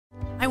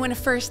I want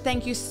to first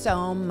thank you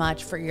so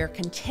much for your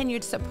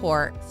continued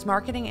support.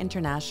 Smarketing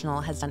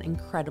International has done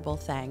incredible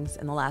things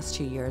in the last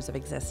 2 years of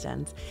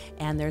existence,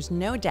 and there's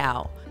no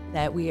doubt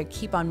that we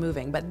keep on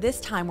moving, but this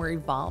time we're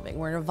evolving.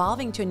 We're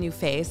evolving to a new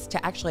phase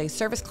to actually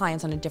service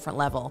clients on a different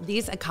level.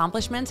 These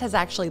accomplishments has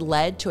actually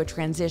led to a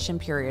transition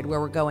period where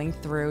we're going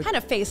through kind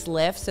of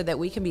facelift so that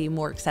we can be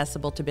more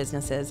accessible to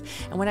businesses.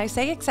 And when I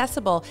say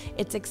accessible,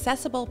 it's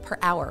accessible per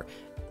hour.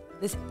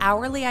 This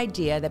hourly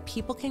idea that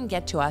people can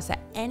get to us at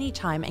any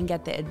time and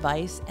get the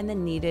advice and the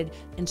needed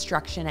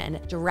instruction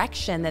and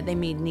direction that they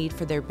may need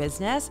for their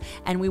business.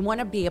 And we want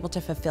to be able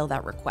to fulfill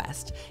that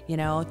request. You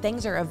know,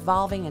 things are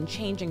evolving and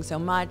changing so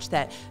much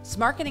that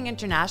Smarketing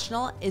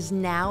International is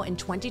now in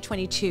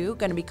 2022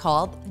 going to be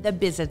called the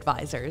Bizz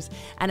Advisors.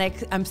 And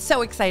I'm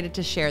so excited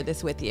to share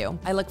this with you.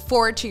 I look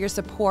forward to your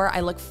support.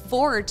 I look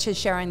forward to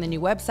sharing the new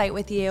website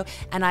with you.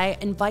 And I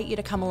invite you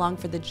to come along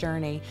for the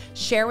journey.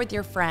 Share with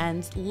your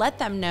friends. Let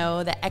them know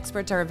that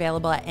experts are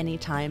available at any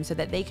time so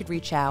that they could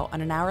reach out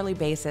on an hourly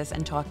basis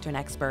and talk to an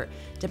expert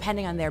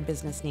depending on their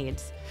business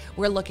needs.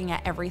 We're looking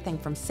at everything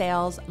from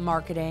sales,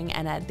 marketing,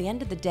 and at the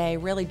end of the day,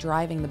 really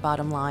driving the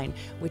bottom line,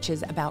 which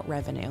is about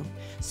revenue.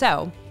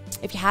 So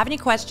if you have any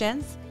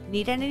questions,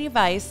 need any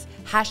advice,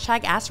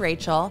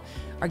 #AskRachel,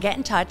 or get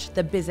in touch,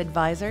 the Bizz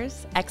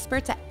Advisors,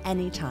 experts at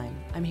any time.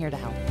 I'm here to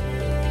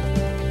help.